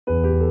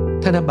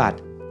ธนบัตร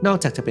นอก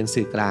จากจะเป็น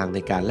สื่อกลางใน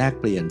การแลก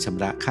เปลี่ยนช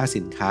ำระค่า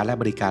สินค้าและ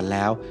บริการแ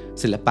ล้ว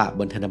ศิลปะ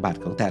บนธนบัตร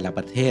ของแต่ละป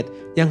ระเทศ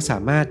ยังสา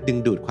มารถดึง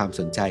ดูดความ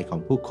สนใจของ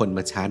ผู้คนม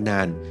าช้านา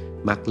น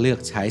มักเลือก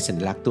ใช้สั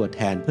ญลักษณ์ตัวแท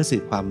นเพื่อสื่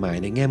อความหมาย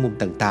ในแง่มุม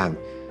ต่าง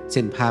ๆเ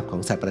ช่นภาพขอ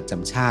งสัตว์ประจ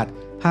ำชาติ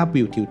ภาพ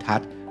วิวทิวทั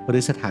ศน์หรื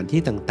อสถาน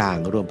ที่ต่าง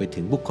ๆรวมไป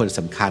ถึงบุคคลส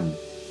ำคัญ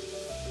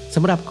ส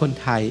ำหรับคน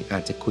ไทยอา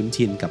จจะคุ้น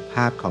ชินกับภ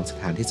าพของส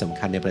ถานที่สำ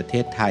คัญในประเท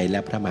ศไทยและ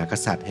พระมหาก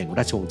ษัตริย์แห่งร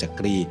าชวงศ์จั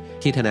กรี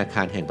ที่ธนาค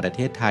ารแห่งประเท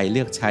ศไทยเ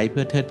ลือกใช้เ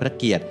พื่อเทิดพระ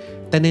เกียรติ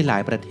แต่ในหลา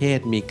ยประเทศ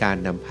มีการ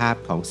นำภาพ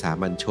ของสา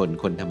มัญชน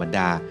คนธรรมด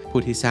าผู้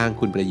ที่สร้าง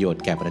คุณประโยช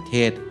น์แก่ประเท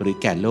ศหรือ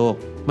แก่โลก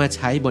มาใ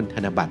ช้บนธ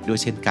นบัตรด้วย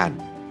เช่นกัน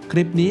ค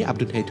ลิปนี้อับ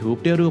ดุลไททูบ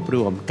ได้รวบร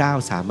วม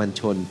9สามัญ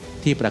ชน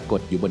ที่ปรากฏ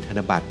อยู่บนธน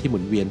บัตรที่หมุ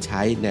นเวียนใ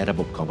ช้ในระ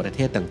บบของประเท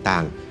ศต่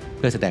างๆ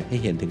เพื่อแสดงให้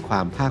เห็นถึงคว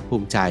ามภาคภู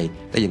มิใจ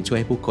และยังช่วย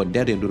ให้ผู้คนไ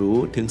ด้เรียนรู้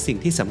ถึงสิ่ง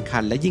ที่สำคั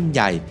ญและยิ่งใ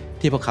หญ่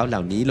ที่พวกเขาเหล่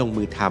านี้ลง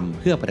มือทำ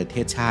เพื่อประเท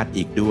ศชาติ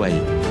อีกด้วย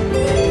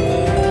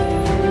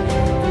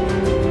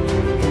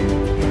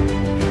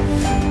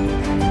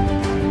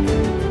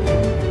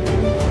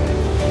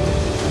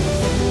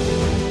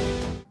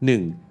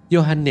 1. โย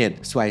ฮันเนส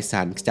สไว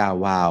สัน คจา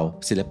วาล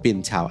ศิลปิน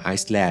ชาวไอ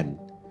ซ์แลนด์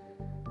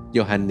โย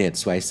ฮันเนส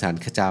สไวสัน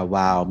คจาว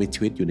าลมีชี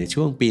วิตอยู่ใน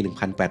ช่วงปี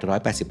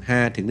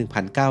 1885 ถึง 1972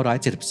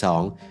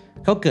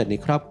 เขาเกิดใน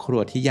ครอบครั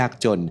วที่ยาก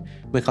จน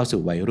เมื่อเข้า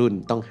สู่วัยรุ่น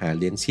ต้องหา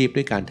เลี้ยงชีพ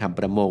ด้วยการทำ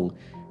ประมง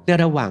ใน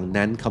ระหว่าง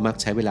นั้นเขามัก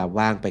ใช้เวลา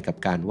ว่างไปกับ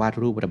การวาด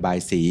รูประบาย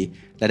สี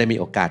และได้มี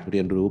โอกาสเรี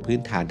ยนรู้พื้น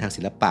ฐานทาง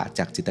ศิลปะจ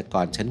ากจิตรก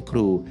รชั้นค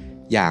รู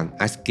อย่าง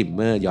อัสกิมเม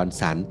อร์ ยอน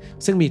สัน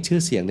ซึ่งมีชื่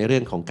อเสียงในเรื่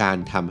องของการ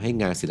ทำให้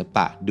งานศิลป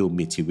ะดู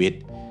มีชีวิต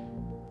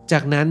จา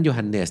กนั้นโย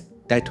ฮันเนส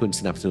ได้ทุน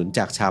สนับสนุนจ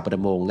ากชาวประ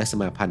มงและส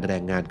มาพันธ์แร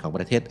งงานของป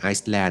ระเทศไอ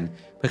ซ์แลนด์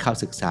เพื่อเข้า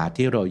ศึกษา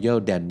ที่ Royal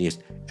Danish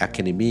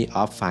Academy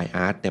of Fine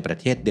Art ในประ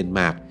เทศเดน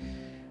มาร์ก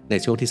ใน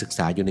ช่วงที่ศึกษ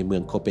าอยู่ในเมื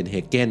องโคเปนเฮ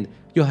เกน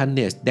โยฮันเน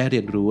สได้เรี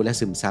ยนรู้และ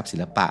ซึมซับศิ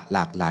ลปะหล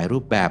ากหลายรู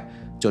ปแบบ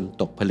จน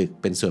ตกผลึก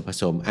เป็นส่วนผ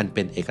สมอันเ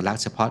ป็นเอกลักษ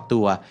ณ์เฉพาะ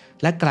ตัว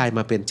และกลายม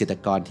าเป็นจิตร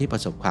กรที่ปร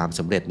ะสบความส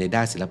ำเร็จในด้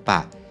านศิลปะ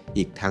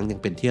อีกทั้งยัง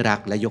เป็นที่รัก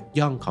และยก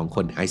ย่องของค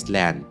นไอซ์แล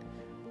นด์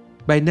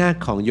ใบหน้า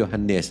ของโยฮั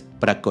นเนส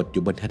ปรากฏอ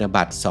ยู่บนธน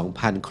บัตร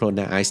 2,000 โครน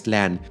าไอซ์แล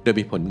นด์โดย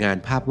มีผลงาน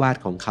ภาพวาด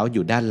ของเขาอ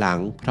ยู่ด้านหลัง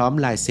พร้อม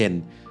ลายเซ็น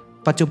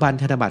ปัจจุบัน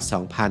ธนบัตร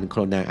 2,000 โค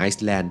รนาไอ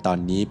ซ์แลนด์ตอน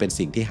นี้เป็น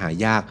สิ่งที่หา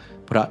ยาก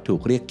เพราะถู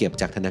กเรียกเก็บ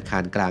จากธนาคา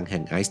รกลางแห่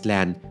งไอซ์แล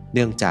นด์เ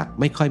นื่องจาก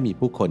ไม่ค่อยมี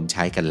ผู้คนใ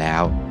ช้กันแล้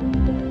ว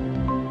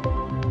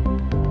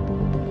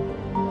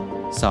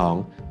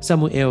 2. ซา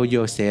มูเอล โย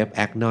เซฟ แ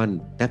อกนอน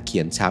นักเขี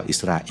ยนชาวอิ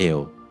สราเอล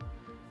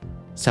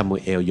ซามู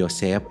เอล โยเ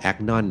ซฟ แอก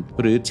นอน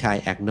หรือชาย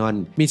แอกนอน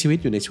มีชีวิต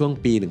อยู่ในช่วง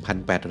ปี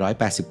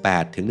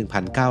 1888 ถึง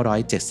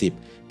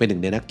 1970 เป็นหนึ่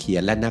งในนักเขีย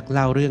นและนักเ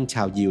ล่าเรื่องช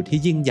าวยิวที่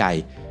ยิ่งใหญ่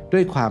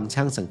ด้วยความ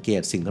ช่างสังเก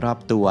ตสิ่งรอบ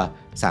ตัว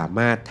สาม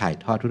ารถถ่าย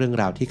ทอดเรื่อง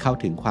ราวที่เข้า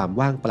ถึงความ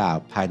ว่างเปล่า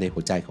ภายในหั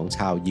วใจของช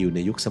าวยิวใน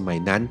ยุคสมัย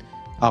นั้น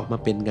ออกมา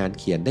เป็นงาน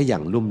เขียนได้อย่า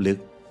งลุ่มลึก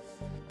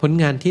ผล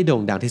งานที่โด่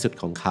งดังที่สุด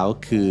ของเขา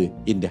คือ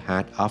In the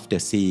Heart of the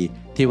Sea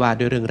ที่ว่า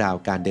ด้วยเรื่องราว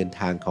การเดิน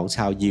ทางของช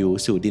าวยิว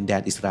สู่ดินแด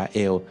นอิสราเอ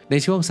ลใน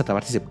ช่วงศตวร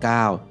รษที่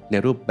 19 ใน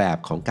รูปแบบ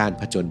ของการ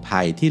ผจญ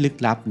ภัยที่ลึก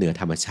ลับเหนือ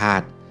ธรรมชา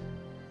ติ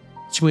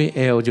ชูเอ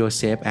ล โยเ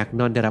ซฟ แอกน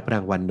อนได้รับรา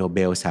งวัลโนเบ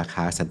ลสาข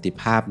าสันติ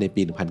ภาพใน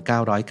ปี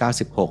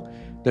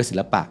 1996 โดยศิ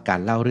ลปะการ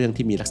เล่าเรื่อง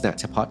ที่มีลักษณะ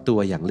เฉพาะตัว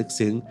อย่างลึก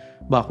ซึ้ง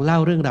บอกเล่า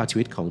เรื่องราวชี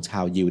วิตของชา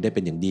วยิวได้เ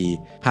ป็นอย่างดี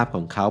ภาพข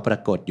องเขาปรา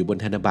กฏอยู่บน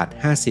ธนบัตร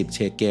 50 เช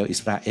เกลอิ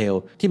สราเอล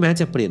ที่แม้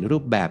จะเปลี่ยนรู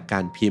ปแบบกา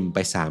รพิมพ์ไป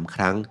 3 ค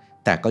รั้ง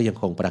แต่ก็ยัง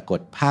คงปรากฏ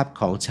ภาพ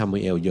ของซามู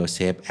เอล โยเซ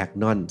ฟ แอก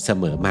นอนเส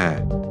มอมา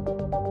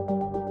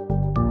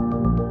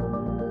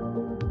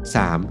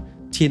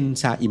 3. ชิน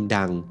ซาอิม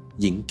ดัง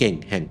หญิงเก่ง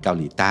แห่งเกา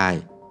หลีใต้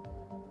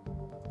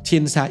ชิ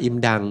น ซาอิม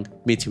ดัง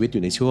มีชีวิตอ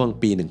ยู่ในช่วง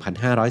ปี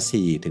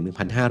 1504 ถึง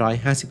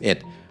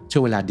 1551 ช่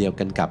วงเวลาเดียว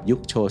กันกับยุ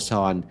คโชซ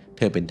อนเ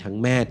ธอเป็นทั้ง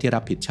แม่ที่รั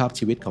บผิดชอบ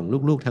ชีวิตของ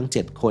ลูกๆทั้ง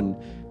 7 คน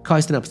คอ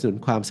ยสนับสนุน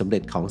ความสำเร็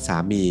จของสา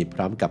มีพ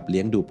ร้อมกับเ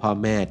ลี้ยงดูพ่อ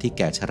แม่ที่แ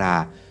ก่ชรา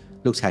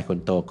ลูกชายคน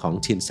โตของ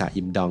ชิน ซา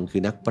อิมดองคื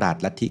อนักปราช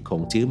ญ์ลัทธิข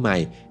งจื้อใหม่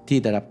ที่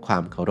ได้รับควา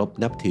มเคารพ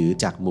นับถือ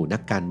จากหมู่นั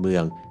กการเมือ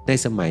งใน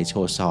สมัยโช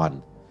ซอน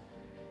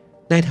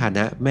ในฐาน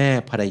ะแม่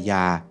ภรรย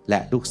าและ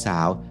ลูกสา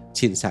ว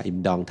ชิน ซาอิม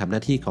ดองทำหน้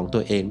าที่ของตั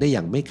วเองได้อย่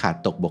างไม่ขาด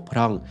ตกบกพ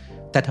ร่อง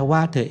แต่ทว่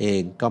าเธอเอ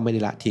งก็ไม่ได้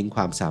ละทิ้งค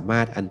วามสามา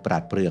รถอันปรา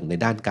ดเปรื่องใน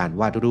ด้านการ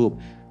วาดรูป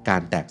กา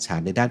รแตกฉา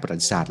นในด้านประวั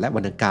ติศาสตร์และว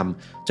รรณกรรม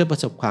จนประ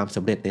สบความส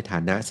ำเร็จในฐา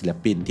นะศิล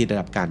ปินที่ได้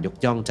รับการยก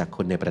ย่องจากค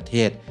นในประเท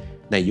ศ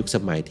ในยุคส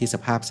มัยที่ส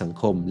ภาพสัง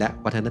คมและ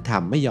วัฒนธรร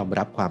มไม่ยอม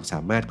รับความสา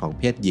มารถของ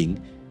เพศหญิง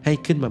ให้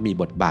ขึ้นมามี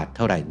บทบาทเ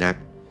ท่าไหร่นัก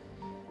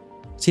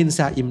ชิน ซ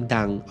าอิม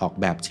ดังออก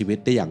แบบชีวิต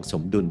ได้อย่างส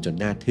มดุลจน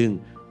น่าทึ่ง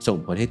ส่ง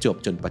ผลให้จบ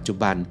จนปัจจุ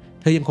บัน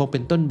เธอยังคงเป็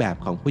นต้นแบบ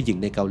ของผู้หญิง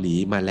ในเกาหลี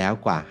มาแล้ว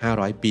กว่า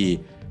500 ปี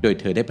โดย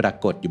เธอได้ปรา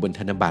กฏอยู่บน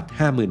ธนบัตร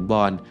 50,000 ว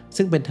อน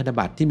ซึ่งเป็นธน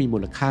บัตรที่มีมู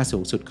ลค่าสู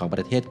งสุดของป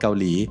ระเทศเกา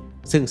หลี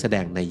ซึ่งแสด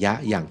งนัยยะ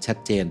อย่างชัด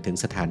เจนถึง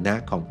สถานะ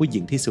ของผู้หญิ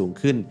งที่สูง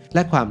ขึ้นแล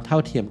ะความเท่า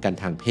เทียมกัน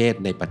ทางเพศ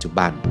ในปัจจุ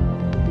บัน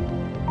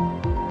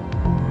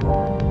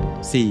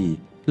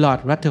 4. ลอร์ด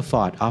รัตเทอร์ฟ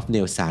อร์ด ออฟ เน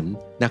ลสัน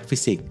นักฟิ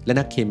สิกส์และ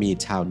นักเคมี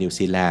ชาวนิว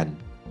ซีแลนด์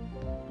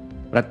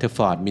รัตเทอร์ฟ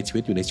อร์ดมีชีวิ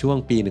ตอยู่ในช่วง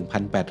ปี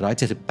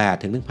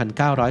 1878 ถึง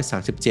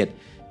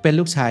 1937 เป็น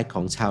ลูกชายข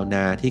องชาวน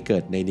าที่เกิ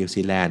ดในนิว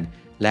ซีแลนด์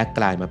และก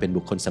ลายมาเป็น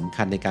บุคคลสำ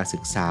คัญในการศึ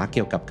กษาเ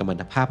กี่ยวกับกัมมัน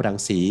ตภาพรัง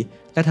สี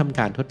และทำก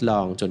ารทดลอ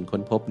งจนค้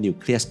นพบนิว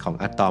เคลียสของ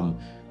อะตอม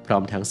พร้อ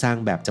มทั้งสร้าง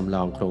แบบจำล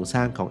องโครงส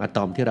ร้างของอะต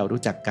อมที่เรา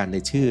รู้จักกันใน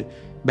ชื่อ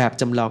แบบ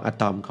จำลองอะ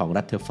ตอมของ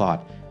รัตเทอร์ฟอร์ด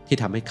ที่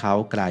ทำให้เขา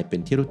กลายเป็น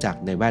ที่รู้จัก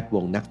ในแวดว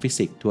งนักฟิ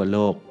สิกส์ทั่วโล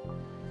ก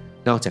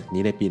นอกจาก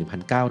นี้ในปี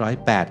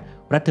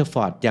 1908 รัตเทอร์ฟ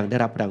อร์ดยังได้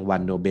รับรางวั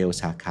ลโนเบล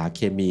สาขาเค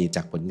มีจ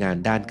ากผลงาน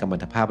ด้านกัมมัน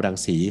ตภาพรัง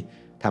สี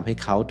ทำให้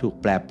เขาถูก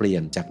แปลเปลี่ย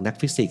นจากนัก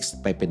ฟิสิกส์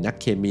ไปเป็นนัก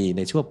เคมีใ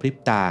นชั่วพริบ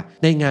ตา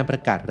ในงานปร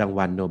ะกาศราง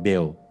วัลโนเบ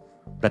ล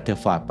รัตเทอ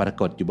ร์ฟอร์ดปรา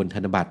กฏอยู่บนธ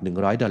นบัตร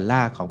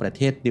$100ของประเ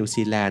ทศนิว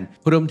ซีแลนด์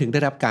รวมถึงได้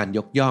รับการย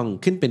กย่อง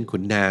ขึ้นเป็นขุ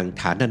นนาง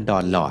ฐานันด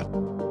รหลอด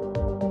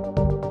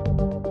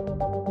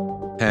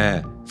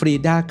 5. ฟรี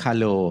ดา คา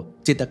โล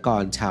จิตรก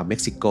รชาวเม็ก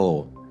ซิโก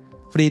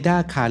ฟรีดา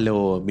คาโล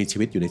มีชี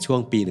วิตอยู่ในช่วง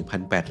ปี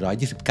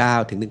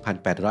 1829 ถึง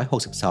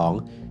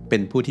 1862 เป็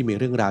นผู้ที่มี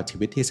เรื่องราวชี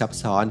วิตที่ซับ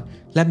ซ้อน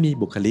และมี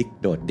บุคลิก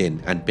โดดเด่น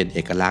อันเป็นเอ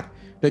กลักษณ์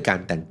ด้วยการ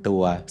แต่งตั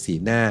วสี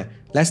หน้า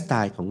และสไต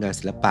ล์ของงาน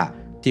ศิลปะ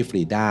ที่ฟ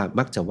รีดา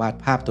มักจะวาด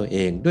ภาพตัวเอ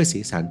งด้วยสี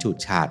สันฉูด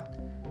ฉาด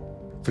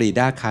ฟรี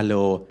ดา คาโล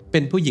เป็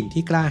นผู้หญิง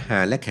ที่กล้าหา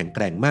ญและแข็งแก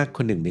ร่งมากค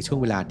นหนึ่งในช่วง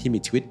เวลาที่มี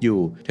ชีวิตอยู่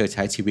เธอใ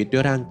ช้ชีวิตด้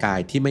วยร่างกาย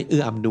ที่ไม่เอื้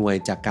ออำนวย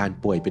จากการ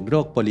ป่วยเป็นโร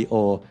คโปลิโอ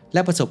แล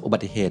ะประสบอุบั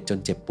ติเหตุจน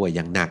เจ็บป่วยอ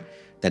ย่างหนัก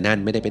แต่นั่น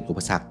ไม่ได้เป็นอุป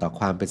สรรคต่อ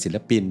ความเป็นศิล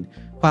ปิน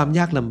ความย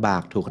ากลำบา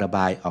กถูกระบ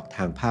ายออกท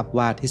างภาพว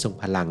าดที่ทรง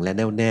พลังและแ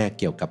น่วแน่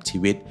เกี่ยวกับชี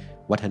วิต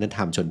วัฒนธร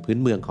รมชนพื้น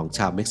เมืองของช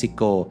าวเม็กซิโ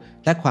ก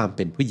และความเ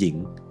ป็นผู้หญิง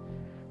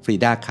ฟรี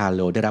ดา คาโ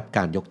ลได้รับก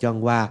ารยกย่อง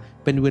ว่า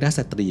เป็นวีรส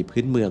ตรี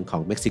พื้นเมืองขอ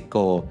งเม็กซิโก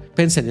เ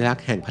ป็นสัญลักษ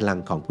ณ์แห่งพลัง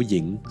ของผู้ห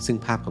ญิงซึ่ง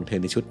ภาพของเธอ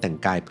ในชุดแต่ง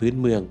กายพื้น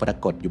เมืองปรา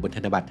กฏอยู่บนธ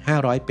นบัตร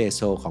500เปโ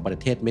ซของประ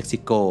เทศเม็กซิ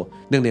โก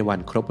เนื่องในวัน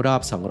ครบรอ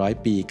บ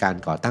200ปีการ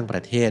ก่อตั้งปร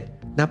ะเทศ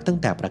นับตั้ง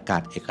แต่ประกา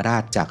ศเอกรา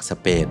ชจากส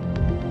เปน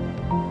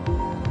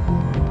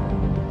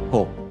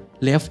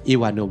 6. เลฟ อี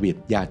วานโนวิช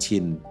ยาชิ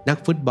นนัก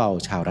ฟุตบอล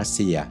ชาวรัสเ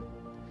ซีย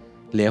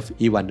เลฟ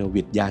อีวานโน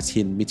วิช ยา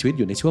ชินมีชีวิตอ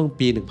ยู่ในช่วง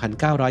ปี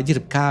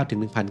 1929 ถึง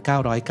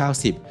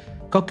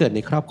 1990 ก็เกิดใน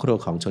ครอบครัว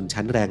ของชน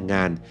ชั้นแรงง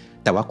าน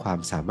แต่ว่าความ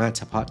สามารถเ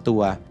ฉพาะตั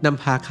วน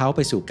ำพาเขาไป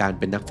สู่การ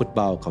เป็นนักฟุตบ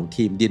อลของ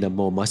ทีมดินาโม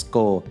มอสโก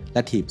แล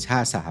ะทีมชา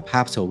ติสหภา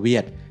พโซเวีย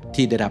ต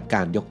ที่ได้รับก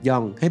ารยกย่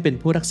องให้เป็น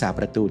ผู้รักษาป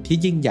ระตูที่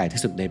ยิ่งใหญ่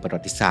ที่สุดในประ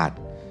วัติศาสตร์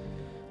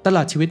ตล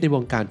อดชีวิตในว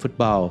งการฟุต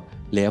บอล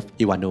เลฟ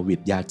อีวานโนวิ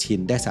ช ยาชิ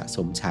นได้สะส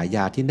มฉาย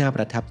าที่น่าป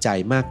ระทับใจ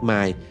มากม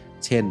าย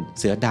เช่น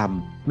เสือด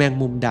ำแมง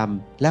มุมด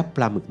ำและป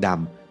ลาหมึกด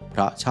ำเพ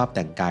ราะชอบแ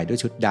ต่งกายด้วย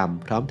ชุดด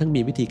ำพร้อมทั้ง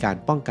มีวิธีการ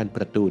ป้องกันป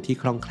ระตูที่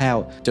คล่องแคล่ว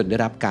จนได้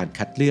รับการ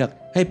คัดเลือก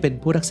ให้เป็น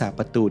ผู้รักษาป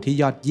ระตูที่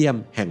ยอดเยี่ยม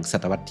แห่งศ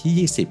ตวรรษ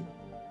ที่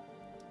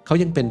 20เขา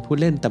ยังเป็นผู้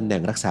เล่นตำแหน่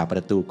งรักษาปร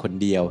ะตูคน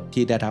เดียว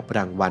ที่ได้รับร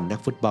างวัลนัก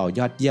ฟุตบอล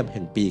ยอดเยี่ยมแ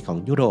ห่งปีของ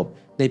ยุโรป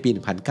ในปี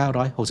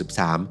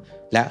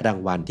 1963 และราง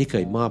วัลที่เค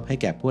ยมอบให้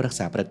แก่ผู้รัก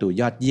ษาประตู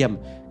ยอดเยี่ยม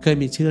เคย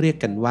มีชื่อเรียก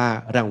กันว่า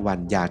รางวัล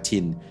ยาชิ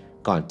น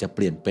ก่อนจะเป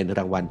ลี่ยนเป็นร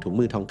างวัลถุง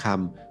มือทองค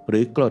ำหรื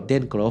อ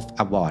Golden Glove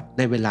Award ใ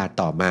นเวลา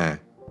ต่อมา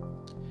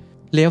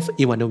เลฟ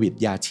อีวานโนวิช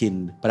ยาชิน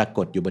ปราก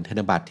ฏอยู่บนธ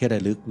นบัตรที่ร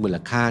ะลึกมูล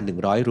ค่า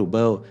100รูเ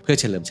บิลเพื่อ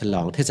เฉลิมฉล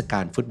องเทศกา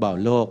ลฟุตบอล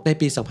โลกใน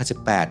ปี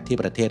 2018 ที่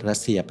ประเทศรัส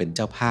เซียเป็นเ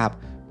จ้าภาพ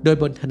โดย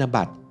บนธน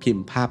บัตรพิม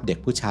พ์ภาพเด็ก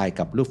ผู้ชาย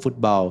กับลูกฟุต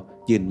บอล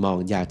ยืนมอง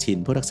ยาชิน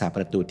ผู้รักษาป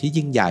ระตูที่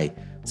ยิ่งใหญ่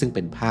ซึ่งเ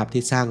ป็นภาพ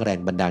ที่สร้างแรง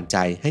บันดาลใจ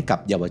ให้กับ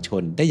เยาวช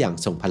นได้อย่าง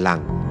ทรงพลัง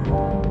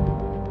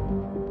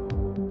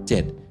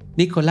 7.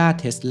 นิโคลา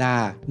เทสลา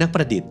นักป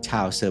ระดิษฐ์ช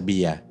าวเซอร์เ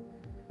บีย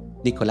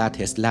นิโคลา เท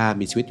สลา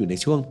มีชีวิตอยู่ใน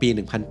ช่วงปี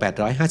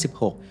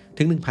 1856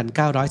 ถึง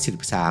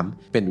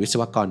 1943 เป็นวิศ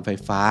วกรไฟ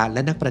ฟ้าแล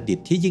ะนักประดิษ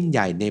ฐ์ที่ยิ่งให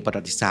ญ่ในประ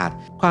วัติศาสตร์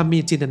ความมี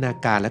จินตนา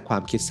การและควา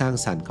มคิดสร้าง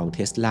สรรค์ของเท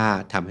สลา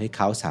ทำให้เ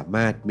ขาสาม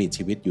ารถมี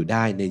ชีวิตอยู่ไ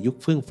ด้ในยุค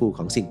เฟื่องฟูข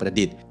องสิ่งประ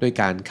ดิษฐ์ด้วย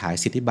การขาย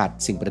สิทธิบัตร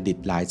สิ่งประดิษ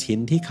ฐ์หลายชิ้น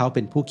ที่เขาเ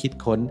ป็นผู้คิด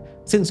ค้น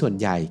ซึ่งส่วน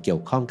ใหญ่เกี่ย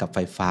วข้องกับไฟ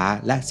ฟ้า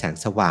และแสง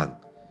สว่าง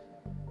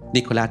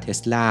นิโคลา เทส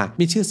ลา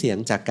มีชื่อเสียง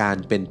จากการ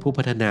เป็นผู้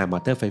พัฒนามอ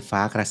เตอร์ไฟฟ้า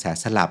กระแส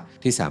สลับ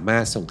ที่สามา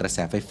รถส่งกระแส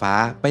ไฟฟ้า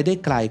ไปได้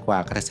ไกลกว่า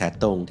กระแส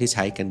ตรงที่ใ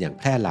ช้กันอย่างแ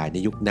พร่หลายใน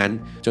ยุคนั้น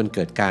จนเ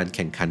กิดการแ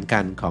ข่งขันกั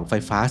นของไฟ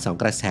ฟ้า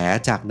2กระแส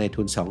จากนาย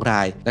ทุน2ร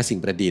ายและสิ่ง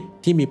ประดิษฐ์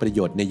ที่มีประโย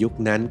ชน์ในยุค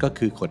นั้นก็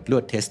คือขดลว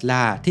ดเทสล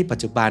าที่ปัจ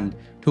จุบัน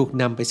ถูก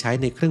นำไปใช้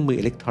ในเครื่องมือ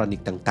อิเล็กทรอนิ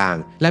กส์ต่าง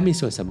ๆและมี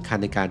ส่วนสำคัญ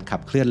ในการขั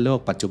บเคลื่อนโลก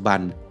ปัจจุบัน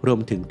รวม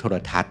ถึงโทร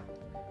ทัศน์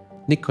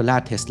นิโคลา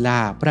เทสลา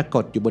ปราก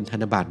ฏอยู่บนธ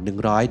นบัตร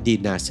100ดี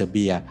นาร์เซอร์เ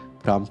บีย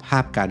พร้อมภา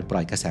พการปล่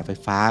อยกระแสไฟ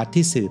ฟ้า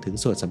ที่สื่อถึง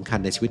ส่วนสำคัญ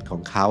ในชีวิตขอ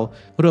งเขา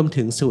รวม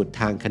ถึงสูตร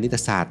ทางคณิต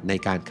ศาสตร์ใน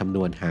การคำน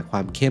วณหาคว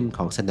ามเข้มข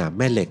องสนามแ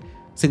ม่เหล็ก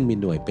ซึ่งมี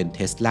หน่วยเป็นเท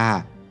สลา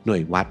หน่ว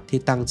ยวัดที่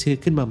ตั้งชื่อ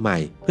ขึ้นมาใหม่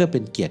เพื่อเป็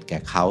นเกียรติแก่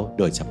เขา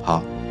โดยเฉพา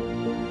ะ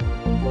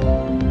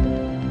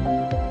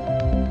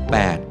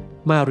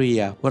 8. มาเรี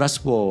ย วรัส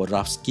โวร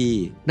อฟสกี้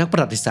นักปร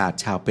ะวัติศาสต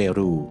ร์ชาวเป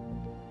รู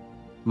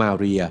มา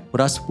เรีย ว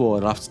รัสโว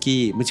รอฟส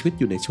กี้มีชีวิต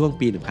อยู่ในช่วง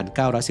ปี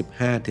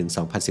 1915 ถึง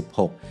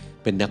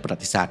 2016 เป็นนักประวั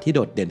ติศาสตร์ที่โด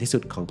ดเด่นที่สุ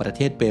ดของประเ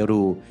ทศเป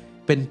รู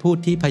เป็นผู้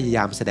ที่พยาย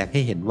ามแสดงใ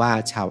ห้เห็นว่า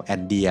ชาวแอ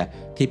นเดีย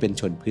ที่เป็น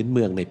ชนพื้นเ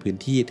มืองในพื้น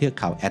ที่เทือก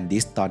เขาแอนดิ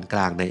สตอนกล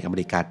างในอเม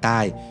ริกาใต้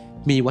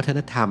มีวัฒน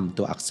ธรรม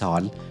ตัวอักษ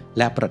รแ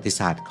ละประวัติ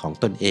ศาสตร์ของ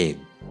ตนเอง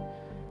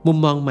มุม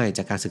มองใหม่จ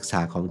ากการศึกษ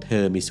าของเธ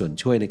อมีส่วน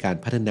ช่วยในการ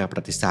พัฒนาประ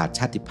วัติศาสตร์ช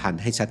าติพัน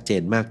ธุ์ให้ชัดเจ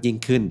นมากยิ่ง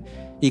ขึ้น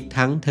อีก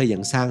ทั้งเธอยั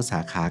งสร้างสา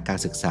ขาการ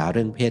ศึกษาเ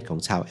รื่องเพศของ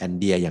ชาวแอน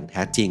เดียอย่างแ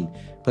ท้จริง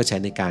เพื่อใช้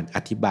ในการอ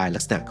ธิบายลั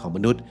กษณะของม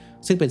นุษย์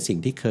ซึ่งเป็นสิ่ง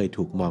ที่เคย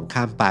ถูกมอง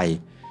ข้ามไป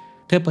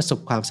เธอประสบ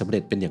ความสำเร็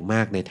จเป็นอย่างม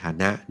ากในฐา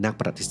นะนัก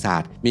ประวัติศา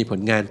สตร์มีผ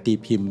ลงานตี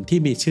พิมพ์ที่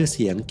มีชื่อเ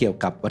สียงเกี่ยว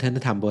กับวัฒน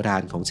ธรรมโบรา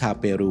ณของชาว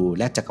เปรู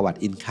และจักรวรรดิ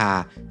อินคา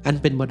อัน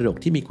เป็นมรดก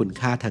ที่มีคุณ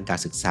ค่าทางการ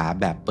ศึกษา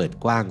แบบเปิด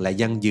กว้างและ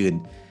ยั่งยืน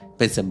เ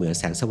ป็นเสมือน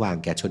แสงสว่าง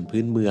แก่ชน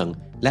พื้นเมือง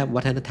และ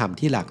วัฒนธรรม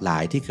ที่หลากหลา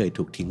ยที่เคย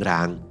ถูกทิ้งร้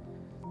าง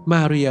ม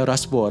าเรียรอ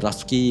สโบรอฟ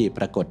สกี้ป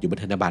รากฏอยู่บน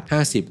ธนบัตร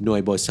50หน่ว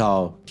ยโบซอ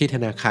ลที่ธ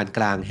นาคารก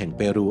ลางแห่งเ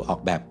ปรูออก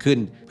แบบขึ้น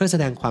เพื่อแส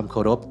ดงความเค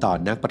ารพต่อ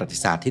นักประวัติ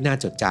ศาสตร์ที่น่า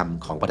จดจ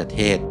ำของประเท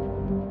ศ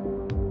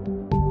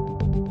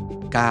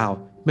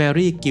 9. แม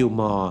รี่กิล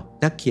มอร์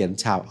นักเขียน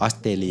ชาวออส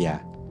เตรเลีย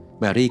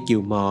แมรี่กิ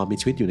ลมอร์มี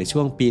ชีวิตอยู่ในช่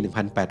วงปี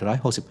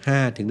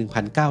 1865 ถึง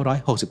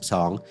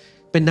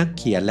 1962 เป็นนัก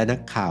เขียนและนั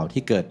กข่าว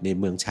ที่เกิดใน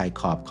เมืองชาย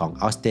ขอบของ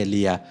ออสเตรเ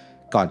ลีย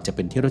ก่อนจะเ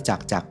ป็นที่รู้จัก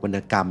จากวรรณ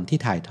กรรมที่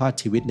ถ่ายทอด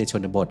ชีวิตในช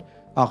นบท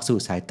ออกสู่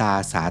สายตา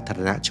สาธาร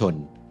ณชน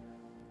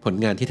ผล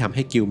งานที่ทำใ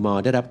ห้กิลมอ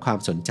ร์ได้รับความ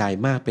สนใจ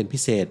มากเป็นพิ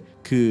เศษ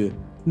คือ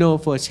No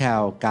for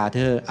Shall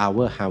Gather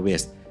Our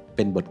Harvest เ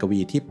ป็นบทกวี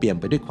ที่เปี่ยม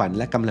ไปด้วยขวัญ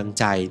และกำลัง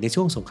ใจใน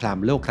ช่วงสงคราม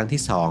โลกครั้ง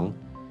ที่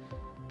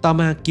 2ต่อ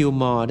มากิล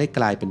มอร์ได้ก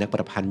ลายเป็นนักป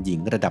ระพันธ์หญิง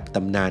ระดับต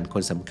ำนานค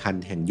นสำคัญ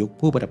แห่งยุค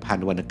ผู้ประพัน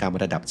ธ์วรรณกรรม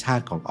ระดับชา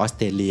ติของออสเ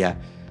ตรเลีย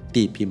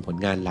ตีพิมพ์ผล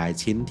งานหลาย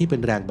ชิ้นที่เป็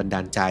นแรงบันด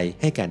าลใจ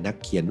ให้แก่นัก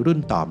เขียนรุ่น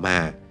ต่อมา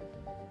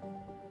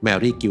แม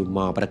รี่กิลม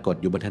อร์ปรากฏ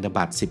อยู่บนธน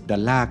บัตร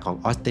$10ของ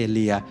ออสเตรเ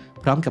ลีย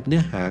พร้อมกับเนื้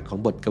อหาของ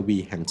บทกวี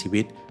แห่งชี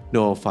วิต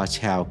No for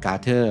Shall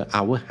Gather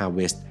Our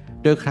Harvest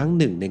โดยครั้ง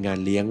หนึ่งในงาน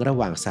เลี้ยงระห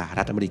ว่างสห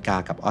รัฐอเมริกา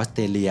กับออสเต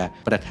รเลีย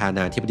ประธาน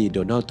าธิบดีโด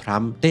นัลด์ทรั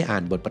มป์ได้อ่า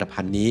นบทประ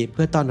พันธ์นี้เ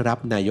พื่อต้อนรับ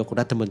นายก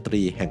รัฐมนต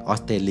รีแห่งออ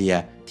สเตรเลีย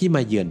ที่ม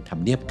าเยือนท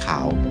ำเนียบขา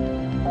ว